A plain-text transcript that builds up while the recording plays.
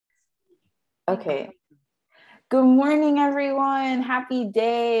Okay. Good morning, everyone. Happy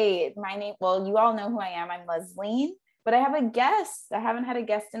day. Well, you all know who I am. I'm Lesline, but I have a guest. I haven't had a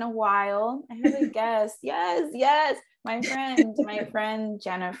guest in a while. I have a guest. Yes. My friend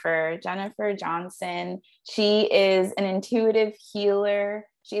Jennifer Johnson. She is an intuitive healer.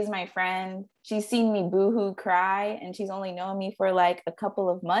 She's my friend. She's seen me boohoo cry, and she's only known me for like a couple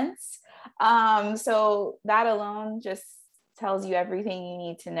of months. So that alone just tells you everything you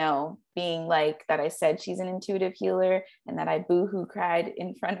need to know, being like that I said she's an intuitive healer and that I boohoo cried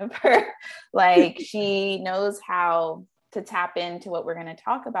in front of her. Like she knows how to tap into what we're going to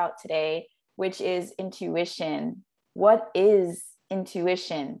talk about today, which is intuition. What is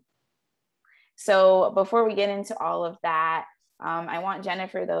intuition? So before we get into all of that, I want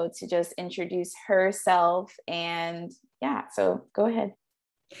Jennifer, though, to just introduce herself. And yeah, so go ahead.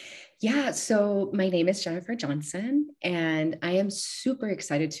 Yeah, so my name is Jennifer Johnson, and I am super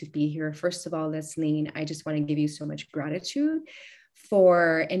excited to be here. First of all, Lesline, I just want to give you so much gratitude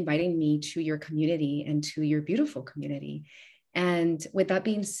for inviting me to your community and to your beautiful community. And with that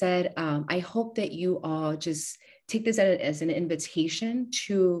being said, I hope that you all just take this as an invitation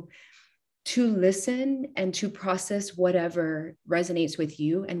to listen and to process whatever resonates with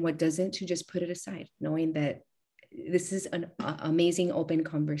you, and what doesn't, to just put it aside, knowing that this is an amazing open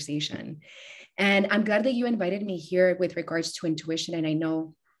conversation. And I'm glad that you invited me here with regards to intuition. And I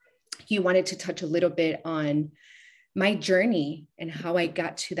know you wanted to touch a little bit on my journey and how I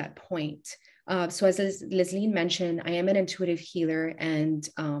got to that point. So as Lesline mentioned, I am an intuitive healer, and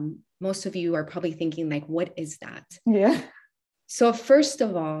most of you are probably thinking like, what is that? Yeah. So first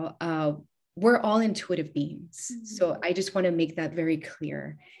of all, we're all intuitive beings. So I just want to make that very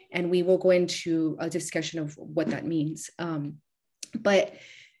clear. And we will go into a discussion of what that means. But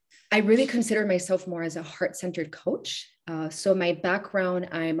I really consider myself more as a heart-centered coach. So my background,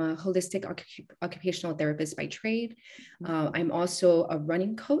 I'm a holistic occupational therapist by trade. I'm also a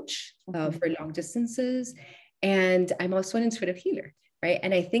running coach for long distances. And I'm also an intuitive healer, right?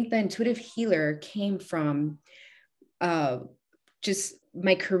 And I think the intuitive healer came from just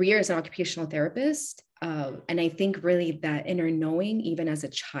my career as an occupational therapist. And I think really that inner knowing, even as a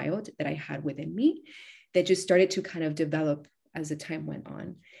child, that I had within me, that just started to kind of develop as the time went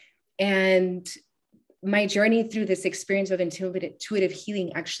on. And my journey through this experience of intuitive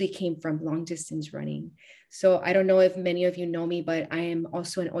healing actually came from long distance running. So I don't know if many of you know me, but I am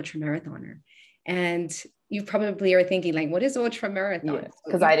also an ultramarathoner. And you probably are thinking like, what is ultramarathon?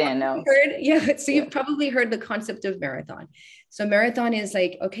 Because I didn't know. You've probably heard the concept of marathon. So marathon is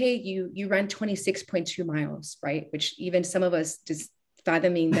like, okay, you ran 26.2 miles, right? Which even some of us just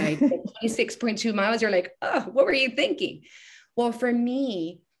fathoming that 26.2 miles, you're like, oh, what were you thinking? Well, for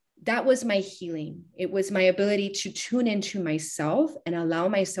me, that was my healing. It was my ability to tune into myself and allow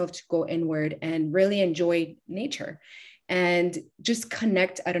myself to go inward and really enjoy nature and just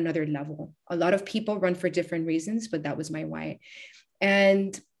connect at another level. A lot of people run for different reasons, but that was my why.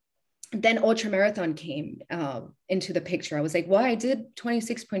 And then ultramarathon came into the picture. I was like, well, I did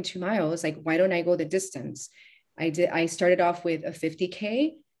 26.2 miles. Like, why don't I go the distance? I started off with a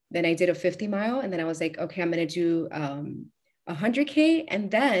 50K, then I did a 50 mile. And then I was like, okay, I'm going to do 100K. And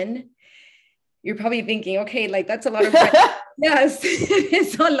then you're probably thinking, okay, like that's a lot of running. Yes,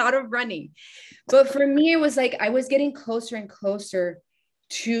 it's a lot of running. But for me, it was like, I was getting closer and closer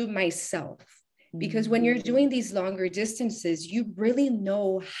to myself. Because when you're doing these longer distances, you really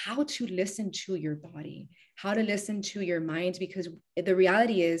know how to listen to your body, how to listen to your mind, because the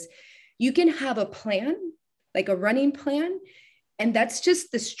reality is you can have a plan, like a running plan, and that's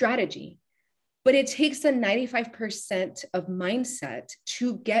just the strategy. But it takes a 95% of mindset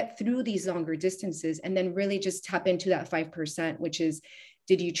to get through these longer distances, and then really just tap into that 5%, which is,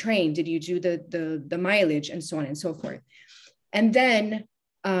 did you train? Did you do the mileage, and so on and so forth? And then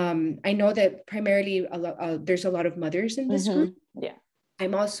I know that primarily there's a lot of mothers in this group. Yeah,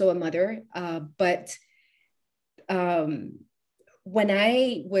 I'm also a mother, but when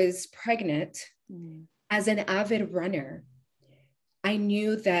I was pregnant, as an avid runner, I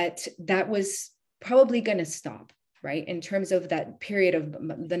knew that was probably going to stop, right? In terms of that period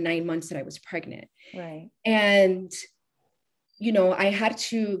of the 9 months that I was pregnant. right. And you know, I had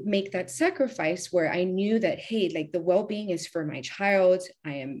to make that sacrifice where I knew that, hey, like the well-being is for my child.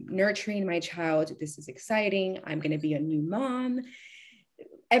 I am nurturing my child. This is exciting. I'm going to be a new mom.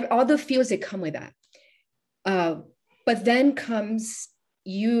 All the feels that come with that. But then comes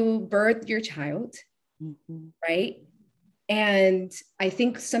you birth your child, right? And I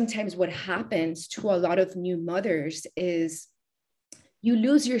think sometimes what happens to a lot of new mothers is you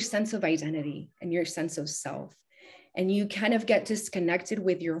lose your sense of identity and your sense of self. and you kind of get disconnected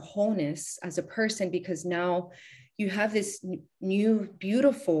with your wholeness as a person, because now you have this new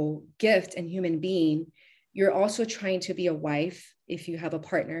beautiful gift and human being. You're also trying to be a wife if you have a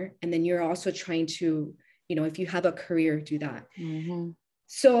partner, and then you're also trying to, if you have a career, do that. Mm-hmm.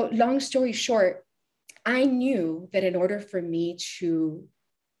 So long story short, I knew that in order for me to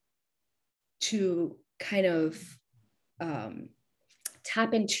kind of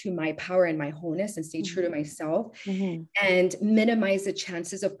tap into my power and my wholeness and stay true to myself and minimize the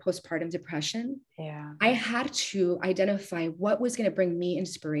chances of postpartum depression, I had to identify what was going to bring me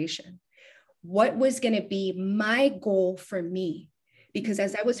inspiration, what was going to be my goal for me. Because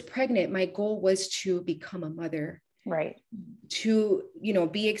as I was pregnant, my goal was to become a mother, right? To,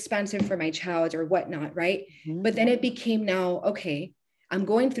 be expansive for my child or whatnot, right? But then it became now, okay, I'm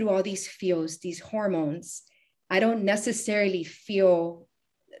going through all these feels, these hormones. I don't necessarily feel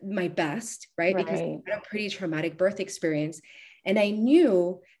my best, right? Because I had a pretty traumatic birth experience. And I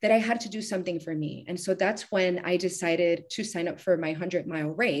knew that I had to do something for me. And so that's when I decided to sign up for my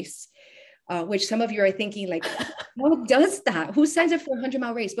 100-mile race, which some of you are thinking like, who does that? Who signs up for a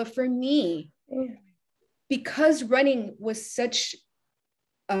 100-mile race? But for me, because running was such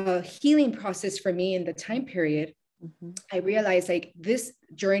a healing process for me in the time period, I realized like this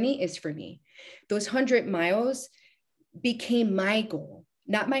journey is for me. Those 100 miles became my goal,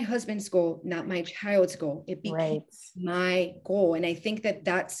 not my husband's goal, not my child's goal. It became my goal. And I think that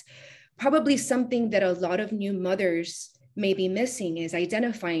that's probably something that a lot of new mothers may be missing, is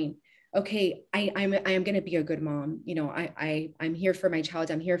identifying, okay, I am going to be a good mom. I'm here for my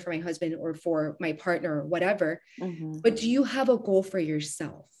child. I'm here for my husband or for my partner or whatever. But do you have a goal for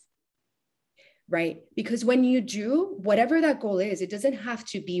yourself? Right? Because when you do, whatever that goal is, it doesn't have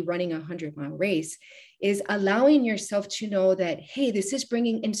to be running a 100-mile race, is allowing yourself to know that, hey, this is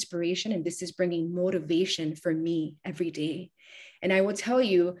bringing inspiration and this is bringing motivation for me every day. And I will tell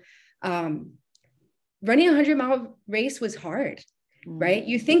you, running a 100-mile race was hard, right?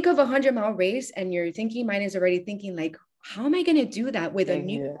 You think of a 100-mile race and your thinking mind is already thinking like, how am I going to do that with a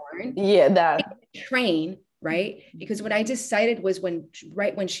newborn? That train, right? Because what I decided was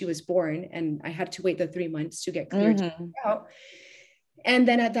right when she was born, and I had to wait the 3 months to get cleared to out. And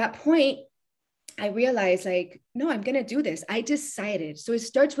then at that point, I realized like, no, I'm going to do this. I decided. So it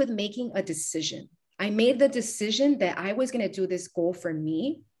starts with making a decision. I made the decision that I was going to do this goal for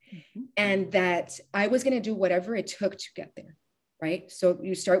me, and that I was going to do whatever it took to get there, right? So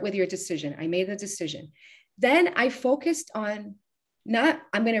you start with your decision. I made the decision. Then I focused on not,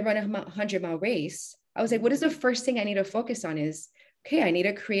 I'm going to run a 100-mile race. I was like, what is the first thing I need to focus on is, okay, I need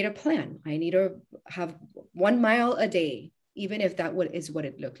to create a plan. I need to have 1 mile a day, even if that is what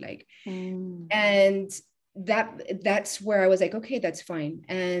it looked like. And that's where I was like, okay, that's fine.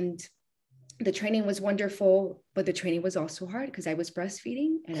 And the training was wonderful, but the training was also hard because I was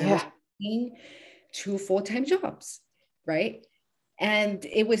breastfeeding and I was working 2 full-time jobs, right? And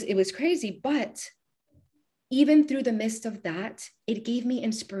it was crazy, but even through the midst of that, it gave me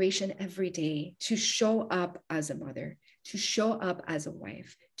inspiration every day to show up as a mother, to show up as a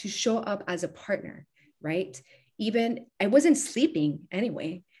wife, to show up as a partner, right? Even I wasn't sleeping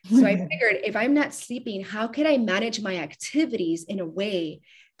anyway. So I figured if I'm not sleeping, how could I manage my activities in a way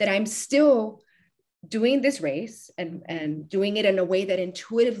that I'm still doing this race and doing it in a way that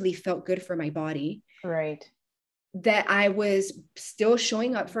intuitively felt good for my body, right? That I was still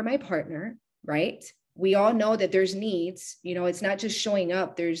showing up for my partner, right? We all know that there's needs, it's not just showing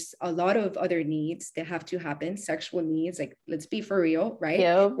up. There's a lot of other needs that have to happen, sexual needs, like, let's be for real, right?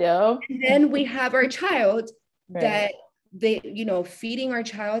 Yep. And then we have our child that feeding our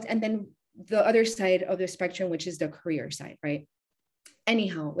child. And then the other side of the spectrum, which is the career side, right?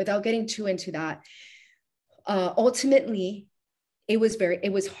 Anyhow, without getting too into that, ultimately, it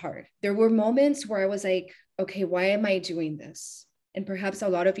was hard. There were moments where I was like, okay, why am I doing this? And perhaps a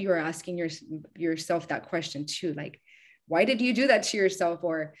lot of you are asking yourself that question too, like, why did you do that to yourself?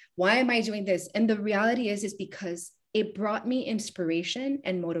 Or why am I doing this? And the reality is because it brought me inspiration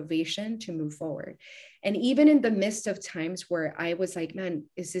and motivation to move forward. And even in the midst of times where I was like, man,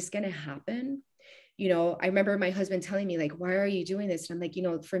 is this going to happen? I remember my husband telling me like, why are you doing this? And I'm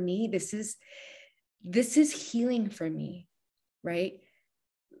like, for me, this is healing for me, right?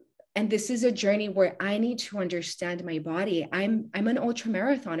 And this is a journey where I need to understand my body. I'm an ultra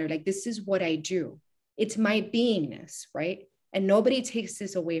marathoner. Like, this is what I do. It's my beingness, right? And nobody takes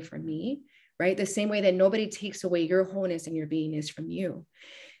this away from me, right? The same way that nobody takes away your wholeness and your beingness from you.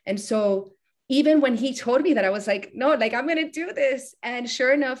 And so even when he told me that, I was like, no, like, I'm going to do this. And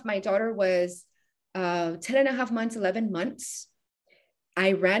sure enough, my daughter was 10 and a half months, 11 months.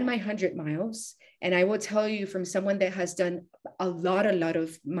 I ran my 100 miles. And I will tell you, from someone that has done a lot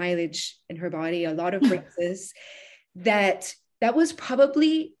of mileage in her body, a lot of races, that was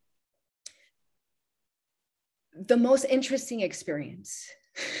probably the most interesting experience.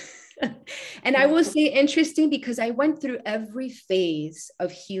 And I will say interesting because I went through every phase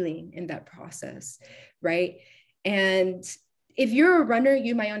of healing in that process, right? And if you're a runner,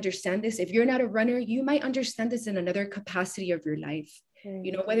 you might understand this. If you're not a runner, you might understand this in another capacity of your life.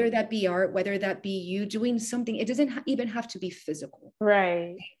 You know, whether that be art, whether that be you doing something, it doesn't even have to be physical.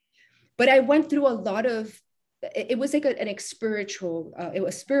 Right. But I went through a lot of, it was like it was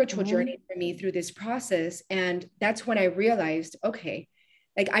a spiritual journey for me through this process. And that's when I realized, okay,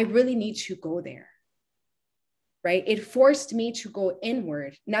 like I really need to go there. Right. It forced me to go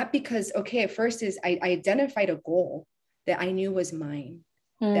inward, not because, okay, at first is I identified a goal that I knew was mine,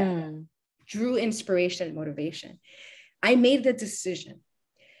 that drew inspiration and motivation. I made the decision.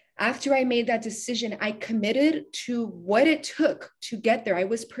 After I made that decision, I committed to what it took to get there. I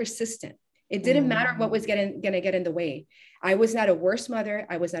was persistent. It didn't matter what was going to get in the way. I was not a worse mother.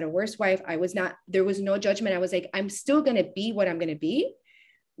 I was not a worse wife. There was no judgment. I was like, I'm still going to be what I'm going to be.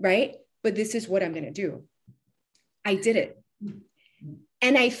 Right. But this is what I'm going to do. I did it.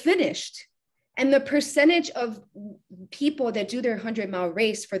 And I finished. And the percentage of people that do their 100-mile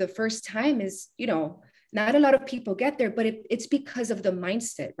race for the first time is, you know, not a lot of people get there, but it's because of the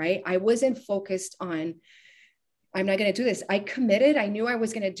mindset, right? I wasn't focused on, I'm not going to do this. I committed. I knew I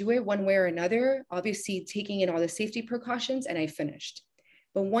was going to do it one way or another, obviously taking in all the safety precautions, and I finished.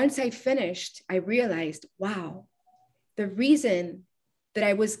 But once I finished, I realized, wow, the reason that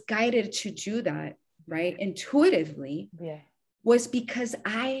I was guided to do that, right, intuitively, was because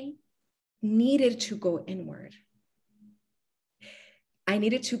I needed to go inward. I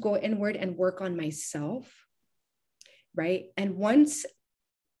needed to go inward and work on myself, right? And once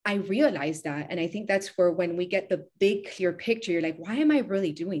I realized that, and I think that's where when we get the big clear picture, you're like, why am I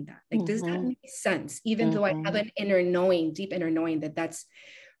really doing that? Like, does that make sense? Even though I have an inner knowing, deep inner knowing that that's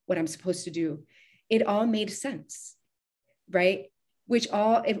what I'm supposed to do, it all made sense, right? Which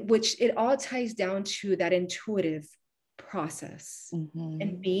it all ties down to that intuitive process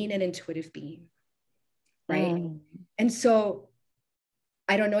and being an intuitive being, right? And so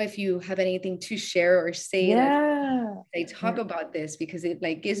I don't know if you have anything to share or say that I talk about this, because it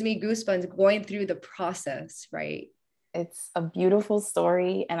like gives me goosebumps going through the process, right? It's a beautiful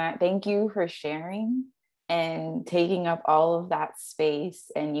story. And I thank you for sharing and taking up all of that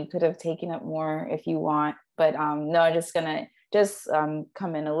space. And you could have taken up more if you want, but no, I'm just gonna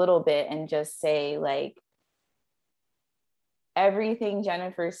come in a little bit and just say, like, everything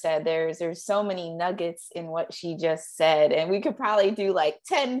Jenniffer said, there's so many nuggets in what she just said, and we could probably do like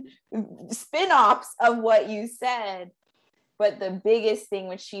 10 spin-offs of what you said. But the biggest thing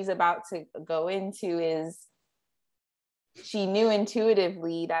which she's about to go into is she knew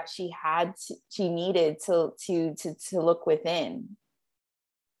intuitively that she needed to look within.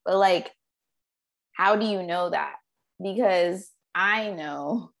 But like, how do you know that? Because I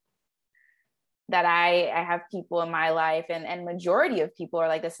know that I have people in my life, and majority of people are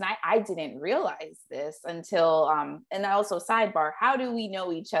like this. And I didn't realize this until, and also sidebar, how do we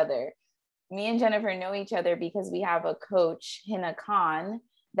know each other? Me and Jenniffer know each other because we have a coach, Hina Khan,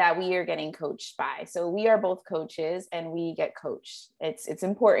 that we are getting coached by. So we are both coaches and we get coached. It's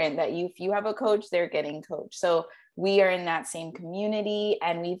important that if you have a coach, they're getting coached. So we are in that same community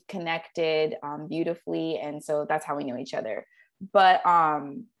and we've connected beautifully. And so that's how we know each other. But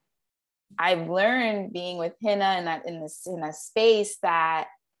I've learned being with Hina and in a space that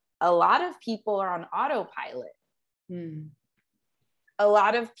a lot of people are on autopilot. A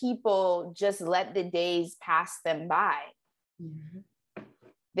lot of people just let the days pass them by.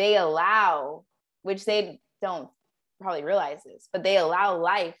 They allow, which they don't probably realize this, but they allow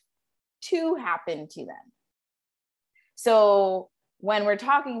life to happen to them. So when we're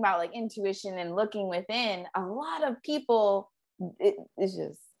talking about like intuition and looking within, a lot of people, it's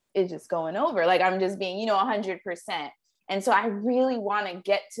just going over. Like, I'm just being, 100%. And so I really want to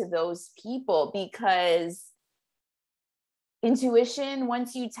get to those people, because intuition,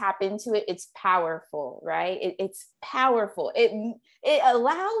 once you tap into it, it's powerful, right? It's powerful. It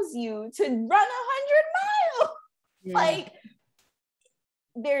allows you to run 100 miles. Like,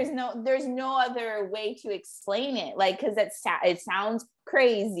 there's no other way to explain it. Like, because it sounds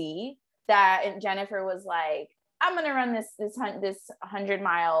crazy that Jenniffer was like, I'm going to run this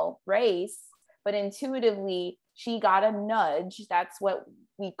 100-mile race, but intuitively she got a nudge. That's what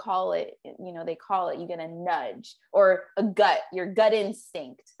we call it, you know, they call it, you get a nudge or a gut, your gut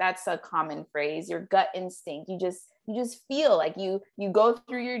instinct. That's a common phrase, your gut instinct. You just feel like you go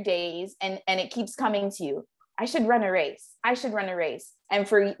through your days and it keeps coming to you. I should run a race. I should run a race. And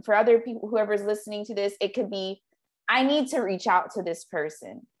for other people, whoever's listening to this, it could be, I need to reach out to this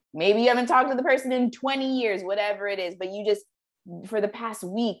person. Maybe you haven't talked to the person in 20 years, whatever it is, but you just, for the past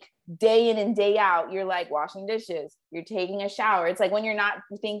week, day in and day out, you're like washing dishes, you're taking a shower. It's like when you're not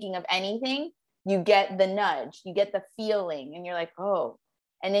thinking of anything, you get the nudge, you get the feeling, and you're like, oh,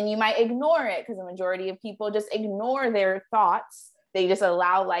 and then you might ignore it because the majority of people just ignore their thoughts. They just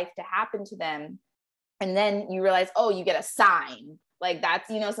allow life to happen to them. And then you realize, oh, you get a sign. Like that's,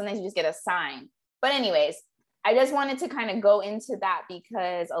 you know, sometimes you just get a sign. But anyways, I just wanted to kind of go into that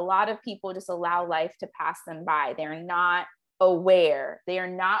because a lot of people just allow life to pass them by. They're not aware. They are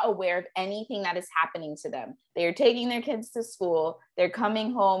not aware of anything that is happening to them. They are taking their kids to school. They're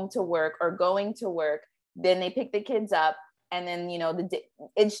coming home to work or going to work. Then they pick the kids up. And then, you know,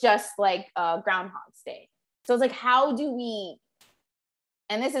 it's just like Groundhog's Day. So it's like, how do we,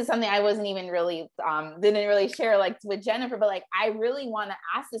 and this is something I wasn't even really, didn't really share like with Jennifer, but like, I really want to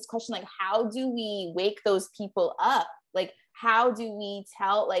ask this question, like, how do we wake those people up? Like, how do we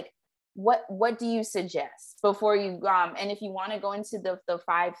tell, like, what do you suggest before you, and if you want to go into the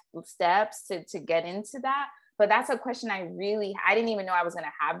 5 steps to get into that, but that's a question I didn't even know I was going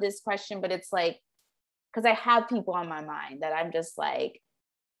to have this question, but it's like, because I have people on my mind that I'm just like,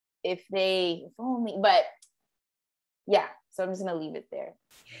 if only, but yeah, so I'm just going to leave it there.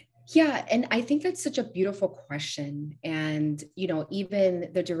 Yeah. And I think that's such a beautiful question. And, you know,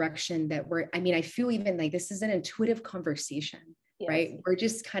 even the direction that I feel even like this is an intuitive conversation, yes. Right? We're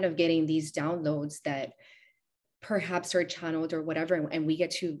just kind of getting these downloads that perhaps are channeled or whatever, and we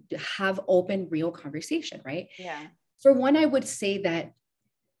get to have open, real conversation, right? Yeah. For one, I would say that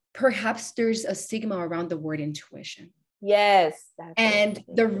perhaps there's a stigma around the word intuition. Yes. And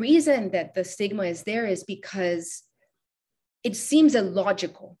the reason that the stigma is there is because it seems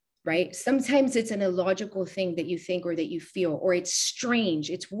illogical, right? Sometimes it's an illogical thing that you think or that you feel, or it's strange,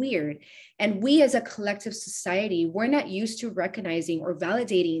 it's weird. And we as a collective society, we're not used to recognizing or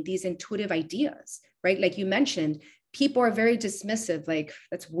validating these intuitive ideas, right? Like you mentioned, people are very dismissive, like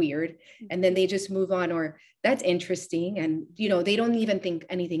that's weird. And then they just move on, or that's interesting. And, you know, they don't even think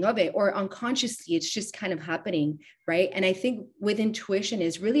anything of it, or unconsciously, it's just kind of happening, right? And I think with intuition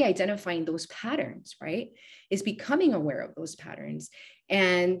is really identifying those patterns, right? Is becoming aware of those patterns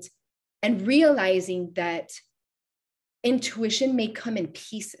and realizing that intuition may come in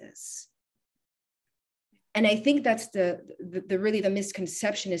pieces. And I think that's the really the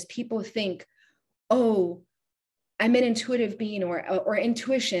misconception is people think, oh, I'm an intuitive being or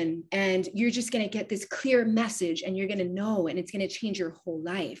intuition, and you're just going to get this clear message and you're going to know, and it's going to change your whole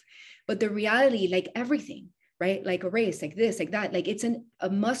life. But the reality, like everything, right? Like a race, like this, like that, like it's a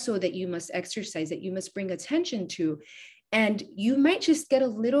muscle that you must exercise, that you must bring attention to. And you might just get a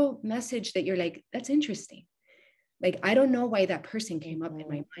little message that you're like, that's interesting. Like, I don't know why that person came up in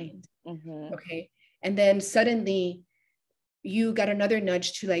my mind. Mm-hmm. Okay. And then suddenly you got another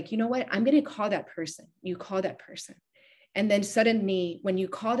nudge to like, you know what, I'm going to call that person. You call that person. And then suddenly when you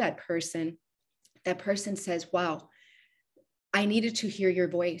call that person says, wow, I needed to hear your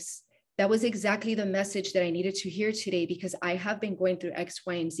voice. That was exactly the message that I needed to hear today because I have been going through X,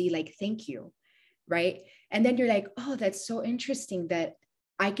 Y, and Z. Like, thank you. Right. And then you're like, oh, that's so interesting that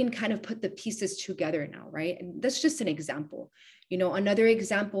I can kind of put the pieces together now. Right. And that's just an example. You know, another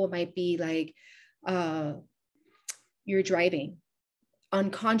example might be like, you're driving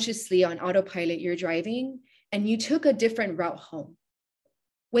unconsciously on autopilot, you're driving and you took a different route home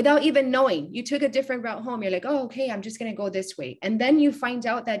without even knowing. You took a different route home. You're like, oh, okay, I'm just going to go this way. And then you find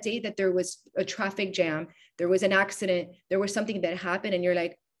out that day that there was a traffic jam, there was an accident, there was something that happened. And you're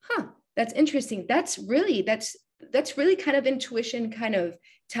like, huh, that's interesting. That's really kind of intuition, kind of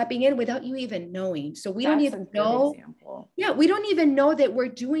tapping in without you even knowing. So we don't even know. Yeah, we don't even know that we're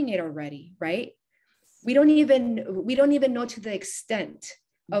doing it already, right? We don't even know to the extent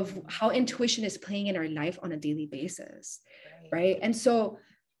of how intuition is playing in our life on a daily basis, right? And so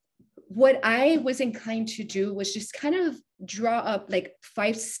what I was inclined to do was just kind of draw up like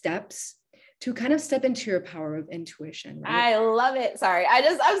 5 steps to kind of step into your power of intuition. Right? I love it. Sorry. I'm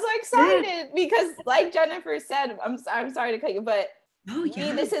so excited because like Jennifer said, I'm sorry to cut you, but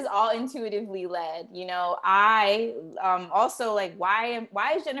this is all intuitively led. You know, I also like, why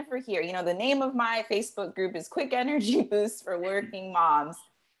is Jennifer here? You know, the name of my Facebook group is Quick Energy Boost for Working Moms.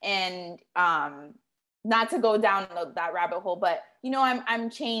 And not to go down that rabbit hole, but you know, I'm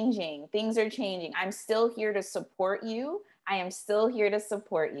changing. Things are changing. I'm still here to support you. I am still here to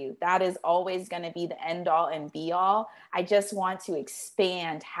support you. That is always going to be the end all and be all. I just want to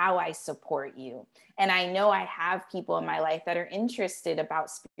expand how I support you. And I know I have people in my life that are interested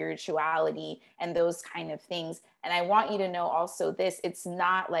about spirituality and those kind of things. And I want you to know also this, it's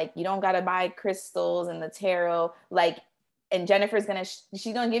not like you don't got to buy crystals and the tarot, like, and Jennifer's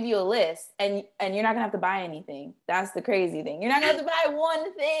she's gonna give you a list, and you're not gonna have to buy anything. That's the crazy thing. You're not gonna have to buy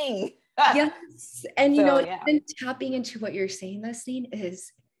one thing. Yes. And so, even tapping into what you're saying, Lesline,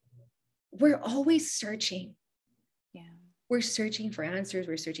 is we're always searching. Yeah. We're searching for answers.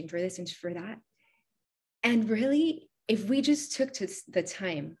 We're searching for this and for that. And really, if we just took the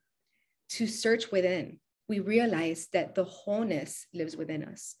time to search within, we realize that the wholeness lives within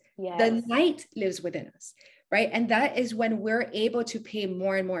us. Yes. The light lives within us, right? And that is when we're able to pay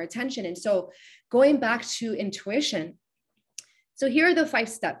more and more attention. And so going back to intuition, so here are the 5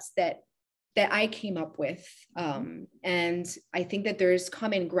 steps that I came up with. And I think that there's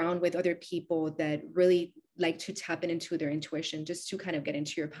common ground with other people that really like to tap into their intuition, just to kind of get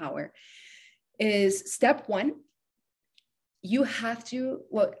into your power. Is step 1, you have to,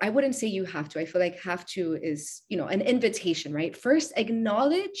 well, I wouldn't say you have to. I feel like have to is, an invitation, right? First,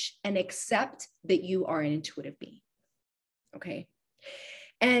 acknowledge and accept that you are an intuitive being. Okay.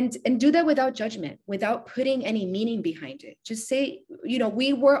 And do that without judgment, without putting any meaning behind it. Just say,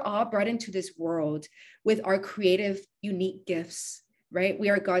 we were all brought into this world with our creative, unique gifts, right?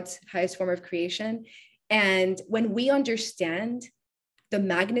 We are God's highest form of creation. And when we understand the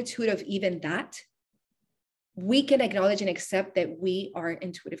magnitude of even that, we can acknowledge and accept that we are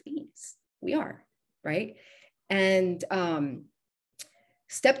intuitive beings. We are, right? And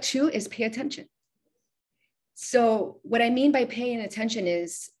step 2 is pay attention. So what I mean by paying attention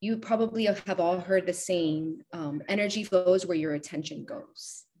is, you probably have all heard the saying, energy flows where your attention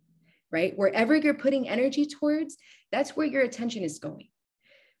goes, right? Wherever you're putting energy towards, that's where your attention is going.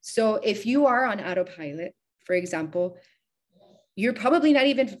 So if you are on autopilot, for example, you're probably not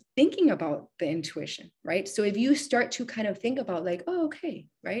even thinking about the intuition, right? So if you start to kind of think about like, oh, okay,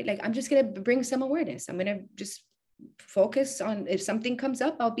 right? Like, I'm just going to bring some awareness. I'm going to just focus on, if something comes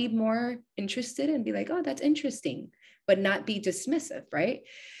up, I'll be more interested and be like, oh, that's interesting, but not be dismissive, right?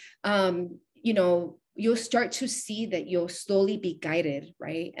 You'll start to see that you'll slowly be guided,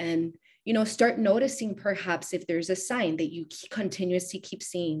 right? And, start noticing perhaps if there's a sign that you continuously keep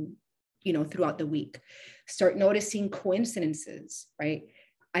seeing, throughout the week. Start noticing coincidences, right?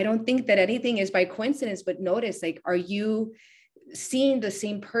 I don't think that anything is by coincidence, but notice, like, are you seeing the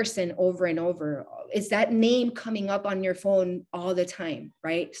same person over and over? Is that name coming up on your phone all the time,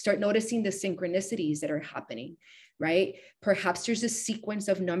 right? Start noticing the synchronicities that are happening, right? Perhaps there's a sequence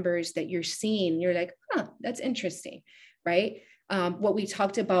of numbers that you're seeing. You're like, that's interesting, right? What we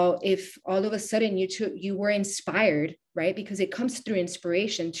talked about, if all of a sudden you were inspired, right? Because it comes through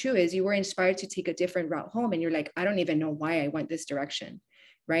inspiration too, is you were inspired to take a different route home and you're like, I don't even know why I went this direction,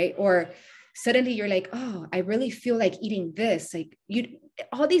 right? Or suddenly you're like, oh, I really feel like eating this. Like,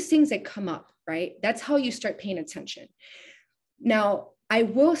 all these things that come up, right? That's how you start paying attention. Now, I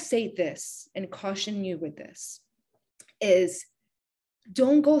will say this and caution you with this is,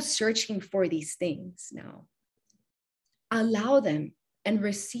 don't go searching for these things now. Allow them and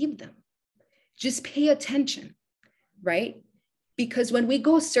receive them. Just pay attention, right? Because when we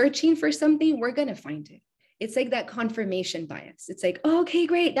go searching for something, we're going to find it. It's like that confirmation bias. It's like, oh, okay,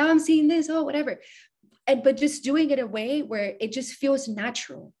 great. Now I'm seeing this, oh, whatever. But just doing it a way where it just feels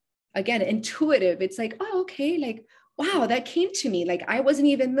natural. Again, intuitive. It's like, oh, okay. Like, wow, that came to me. Like, I wasn't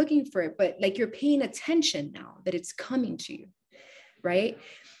even looking for it, but like, you're paying attention now that it's coming to you, right?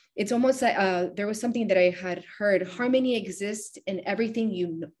 It's almost like there was something that I had heard, harmony exists in everything you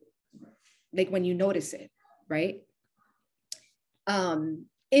know, like when you notice it, right?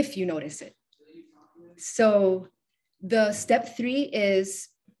 If you notice it. So the step 3 is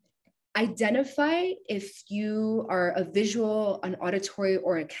identify if you are a visual, an auditory,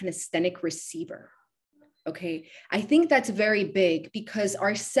 or a kinesthetic receiver. Okay. I think that's very big because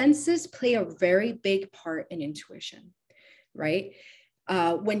our senses play a very big part in intuition, right?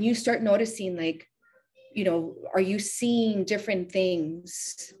 When you start noticing, like, are you seeing different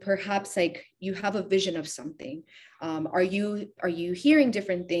things? Perhaps like you have a vision of something. Are you hearing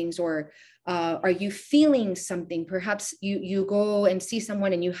different things, or are you feeling something? Perhaps you go and see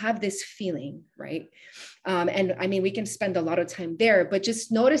someone and you have this feeling, right? And I mean, we can spend a lot of time there, but just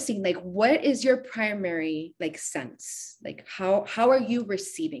noticing, like, what is your primary like sense? Like, how are you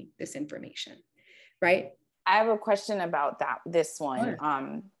receiving this information, right? I have a question about this one.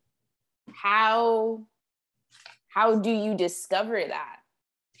 Sure. How do you discover that?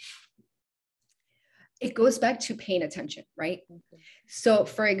 it goes back to paying attention, right? So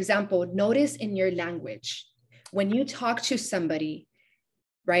for example, notice in your language, when you talk to somebody,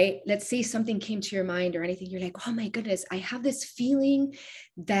 right? Let's say something came to your mind or anything. You're like, oh my goodness, I have this feeling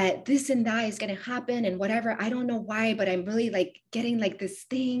that this and that is going to happen and whatever. I don't know why, but I'm really like getting like this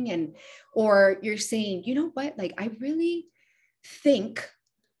thing. And, or you're saying, you know what? Like, I really think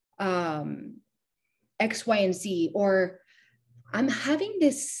X, Y, and Z, or I'm having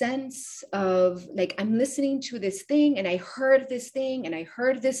this sense of like, I'm listening to this thing and I heard this thing and I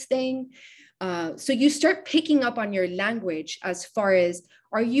heard this thing. So you start picking up on your language as far as,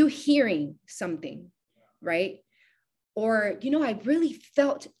 are you hearing something, right? Or, you know, I really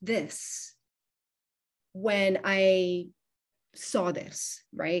felt this when I saw this,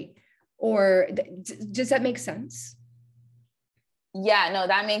 right? Or does that make sense? Yeah, no,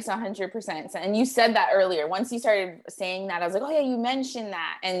 that makes 100% sense. And you said that earlier. Once you started saying that, I was like, oh yeah, you mentioned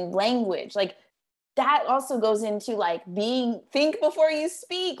that. And language, like that also goes into like think before you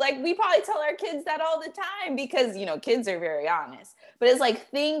speak. Like we probably tell our kids that all the time because, you know, kids are very honest, but it's like,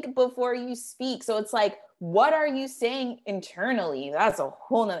 think before you speak. So it's like, what are you saying internally? That's a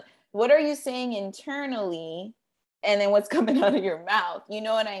whole nother, what are you saying internally? And then what's coming out of your mouth, you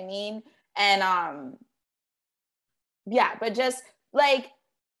know what I mean? And, yeah, but just like,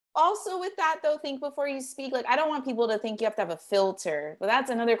 also with that though, think before you speak. Like, I don't want people to think you have to have a filter, but that's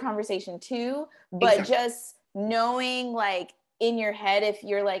another conversation too. But Exactly. just knowing like in your head, if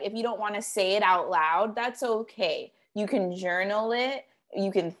you don't want to say it out loud, that's okay. You can journal it. You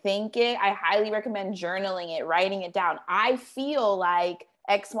can think it. I highly recommend journaling it, writing it down. I feel like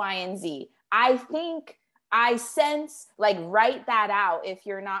X, Y, and Z. I think, I sense, like write that out if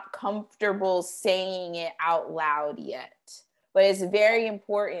you're not comfortable saying it out loud yet. But it's very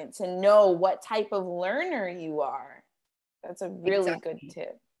important to know what type of learner you are. That's a really good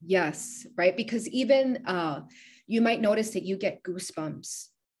tip. Yes, right. Because even you might notice that you get goosebumps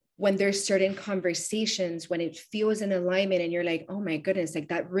when there's certain conversations, when it feels in alignment and you're like, oh my goodness, like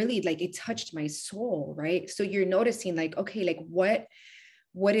that really, like it touched my soul, right? So you're noticing like, okay, like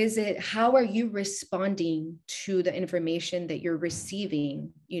what is it? How are you responding to the information that you're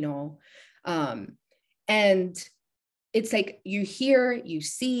receiving, you know? And it's like you hear, you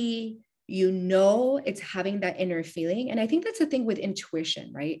see, you know, it's having that inner feeling. And I think that's the thing with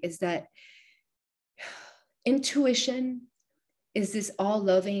intuition, right? Is that intuition is this all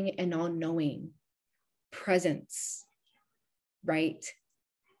loving and all knowing presence, right?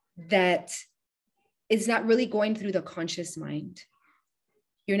 That is not really going through the conscious mind.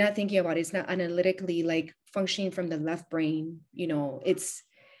 You're not thinking about it. It's not analytically like functioning from the left brain, you know,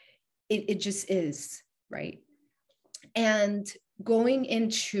 it just is, right? And going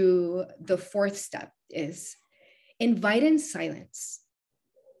into the fourth step is invite in silence.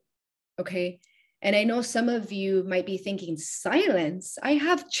 Okay. And I know some of you might be thinking, silence? I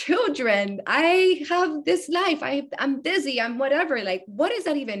have children. I have this life. I'm busy. I'm whatever. Like, what does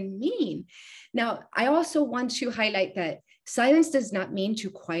that even mean? Now, I also want to highlight that silence does not mean to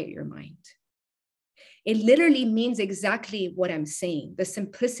quiet your mind. It literally means exactly what I'm saying. The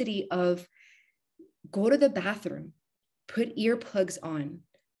simplicity of go to the bathroom, put earplugs on,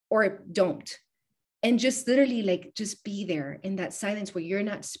 or don't. And just literally like, just be there in that silence where you're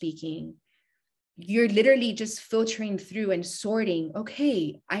not speaking. You're literally just filtering through and sorting.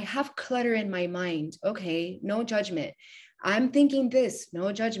 Okay, I have clutter in my mind. Okay, no judgment. I'm thinking this,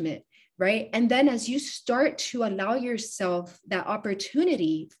 no judgment, right? And then as you start to allow yourself that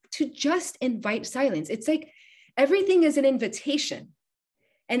opportunity to just invite silence, it's like everything is an invitation.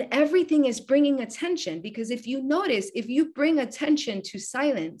 And everything is bringing attention, because if you notice, if you bring attention to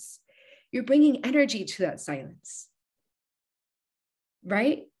silence, you're bringing energy to that silence,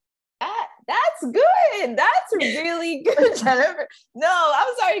 right? That's good. That's really good, Jennifer. No,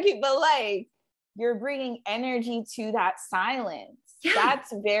 I'm sorry to keep, but like you're bringing energy to that silence. Yeah.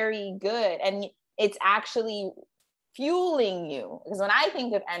 That's very good. And it's actually fueling you. Because when I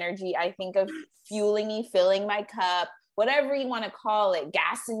think of energy, I think of fueling me, filling my cup, whatever you want to call it,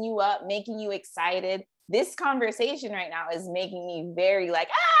 gassing you up, making you excited. This conversation right now is making me very like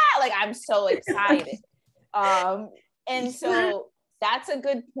I'm so excited. And so that's a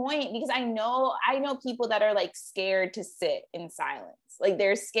good point, because I know people that are like scared to sit in silence. Like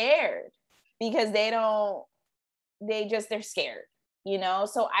they're scared because they're scared, you know?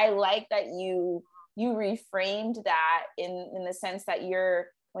 So I like that you reframed that in the sense that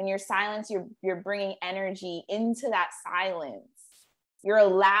when you're silent, you're bringing energy into that silence. You're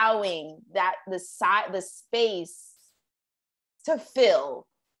allowing that the space to fill.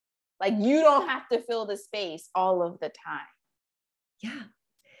 Like you don't have to fill the space all of the time. Yeah.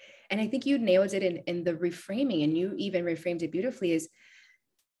 And I think you nailed it in the reframing, and you even reframed it beautifully, is,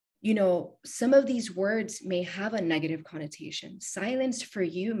 you know, some of these words may have a negative connotation. Silence for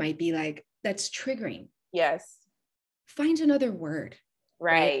you might be like, that's triggering. Yes. Find another word,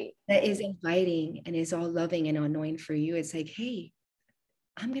 Right. that is inviting and is all loving and annoying for you. It's like, hey,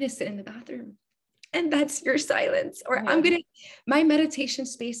 I'm going to sit in the bathroom, and that's your silence. Or my meditation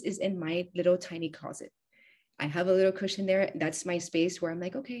space is in my little tiny closet. I have a little cushion there. That's my space where I'm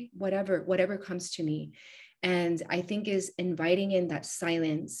like, okay, whatever comes to me. And I think is inviting in that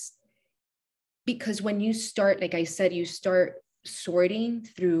silence, because when you start, like I said, you start sorting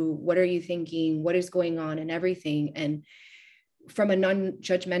through what are you thinking, what is going on and everything. And from a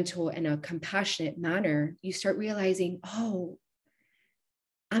non-judgmental and a compassionate manner, you start realizing, oh,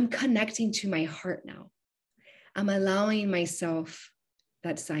 I'm connecting to my heart now. I'm allowing myself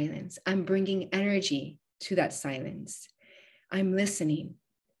that silence. I'm bringing energy to that silence. I'm listening.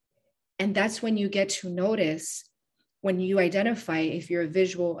 And that's when you get to notice, when you identify if you're a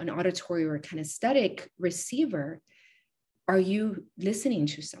visual, an auditory, or a kinesthetic receiver, are you listening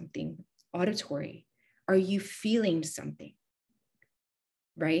to something auditory? Are you feeling something?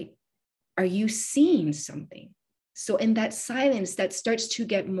 Right? Are you seeing something? So in that silence, that starts to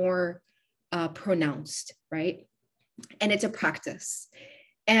get more pronounced, right? And it's a practice.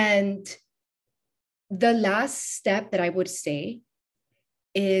 And the last step that I would say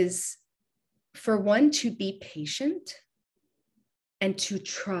is for one to be patient and to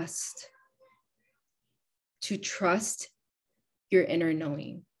trust your inner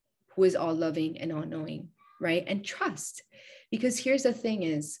knowing, who is all loving and all knowing, right? And trust, because here's the thing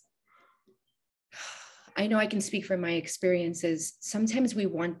is, I know I can speak from my experiences. Sometimes we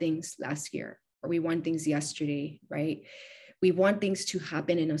want things last year, or we want things yesterday, right? We want things to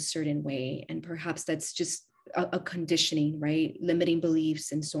happen in a certain way. And perhaps that's just a conditioning, right? Limiting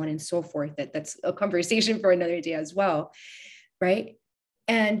beliefs and so on and so forth. That's a conversation for another day as well, right?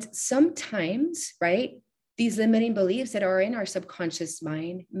 And sometimes, right, these limiting beliefs that are in our subconscious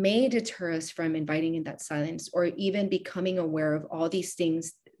mind may deter us from inviting in that silence, or even becoming aware of all these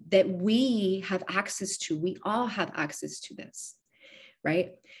things that we have access to. We all have access to this,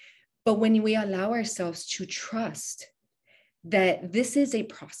 right? But when we allow ourselves to trust that this is a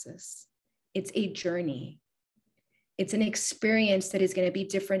process, it's a journey, it's an experience that is going to be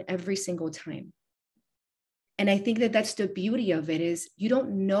different every single time. And I think that that's the beauty of it, is you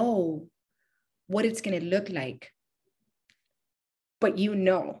don't know what it's going to look like, but you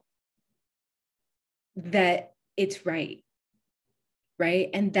know that it's right.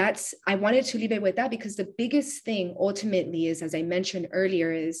 Right. And that's, I wanted to leave it with that, because the biggest thing ultimately is, as I mentioned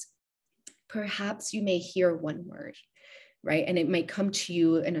earlier, is perhaps you may hear one word, right? And it might come to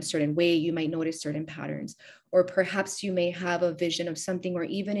you in a certain way. You might notice certain patterns, or perhaps you may have a vision of something, or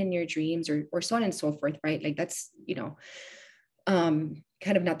even in your dreams, or so on and so forth, right? Like that's, you know,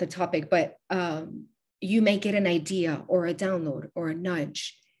 kind of not the topic, but you may get an idea or a download or a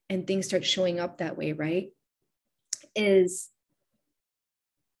nudge, and things start showing up that way, right? Is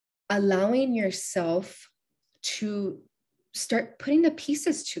allowing yourself to start putting the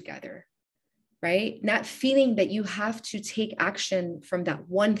pieces together, right? Not feeling that you have to take action from that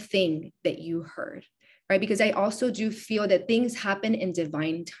one thing that you heard, right? Because I also do feel that things happen in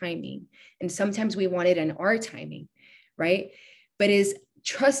divine timing, and sometimes we want it in our timing, right? But is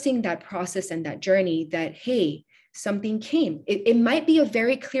trusting that process and that journey, that, hey, something came. It might be a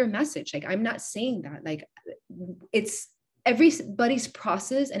very clear message. Like, I'm not saying that, like, it's everybody's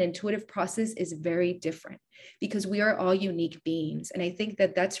process and intuitive process is very different, because we are all unique beings. And I think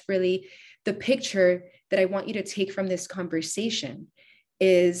that that's really the picture that I want you to take from this conversation,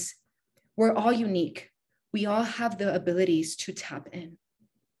 is we're all unique. We all have the abilities to tap in,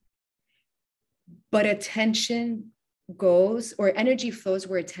 but attention goes, or energy flows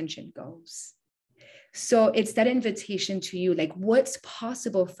where attention goes. So it's that invitation to you, like, what's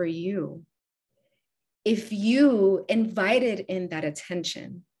possible for you if you invited in that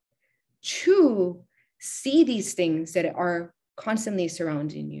attention to see these things that are constantly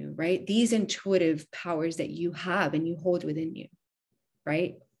surrounding you, right? These intuitive powers that you have and you hold within you,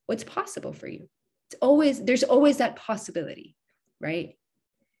 right? What's possible for you? There's always that possibility, right?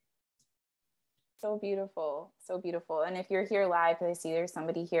 So beautiful. So beautiful. And if you're here live, I see there's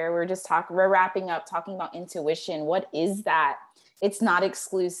somebody here. We're wrapping up talking about intuition. What is that? It's not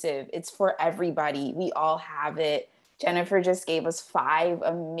exclusive. It's for everybody. We all have it. Jenniffer just gave us 5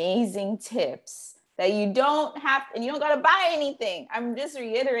 amazing tips that you don't have, and you don't got to buy anything. I'm just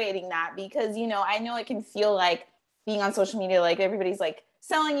reiterating that because, I know it can feel like being on social media, like everybody's like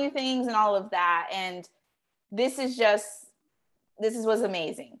selling you things and all of that. And this is just this was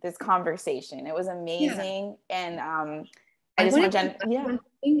amazing. This conversation, it was amazing. And I just want Jen, one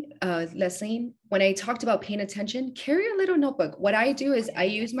thing, Leslie, when I talked about paying attention, carry a little notebook. What I do is I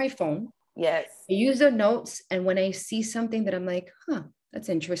use my phone. Yes. I use the notes. And when I see something that I'm like, that's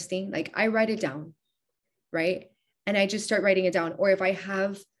interesting, like I write it down, right? And I just start writing it down. Or if I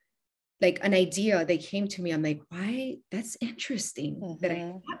have like an idea that came to me, I'm like, why? That's interesting that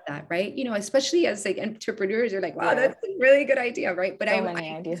I thought that, right? You know, especially as like entrepreneurs, you're like, wow, that's a really good idea, right? But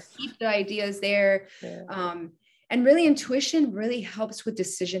I keep the ideas there. Yeah. And really, intuition really helps with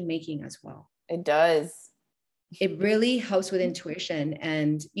decision making as well. It does. It really helps with intuition.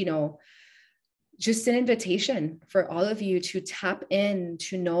 And, you know, just an invitation for all of you to tap in,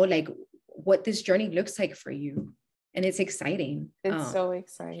 to know like what this journey looks like for you. And it's exciting. It's so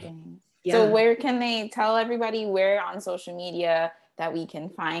exciting. Yeah. So where can they tell everybody where on social media that we can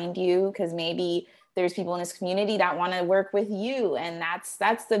find you? Because maybe there's people in this community that want to work with you. And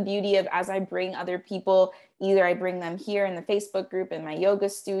that's the beauty of, as I bring other people, either I bring them here in the Facebook group, in my yoga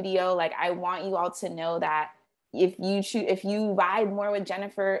studio, like I want you all to know that if you vibe more with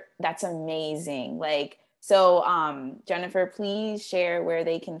Jenniffer, that's amazing. Like, so Jenniffer, please share where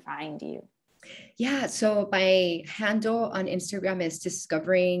they can find you. Yeah. So my handle on Instagram is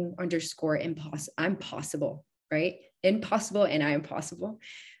discovering_impossible, right? Impossible and I am possible.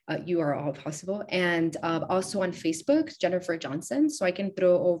 You are all possible. And also on Facebook, Jenniffer Johnson. So I can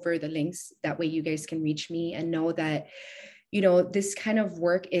throw over the links. That way you guys can reach me and know that, you know, this kind of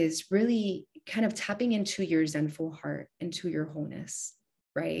work is really kind of tapping into your Zenful heart, into your wholeness,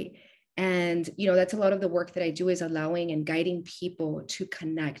 right? And, you know, that's a lot of the work that I do, is allowing and guiding people to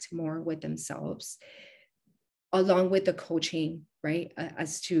connect more with themselves, along with the coaching, right?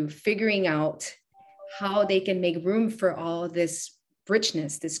 As to figuring out how they can make room for all this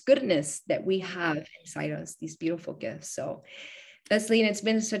richness, this goodness that we have inside us, these beautiful gifts. So Leslie, it's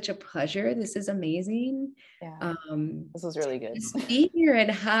been such a pleasure. This is amazing. Yeah, this was really good. Be here and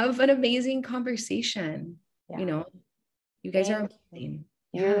have an amazing conversation. Yeah. You know, you guys are amazing.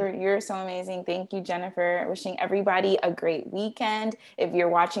 You're so amazing. Thank you, Jenniffer. Wishing everybody a great weekend. If you're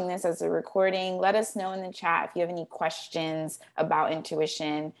watching this as a recording, let us know in the chat if you have any questions about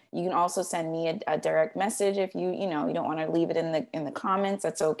intuition. You can also send me a direct message if you don't want to leave it in the comments.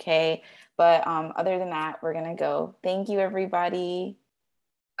 That's okay. But other than that, we're gonna go. Thank you, everybody.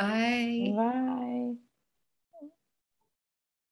 Bye. Bye.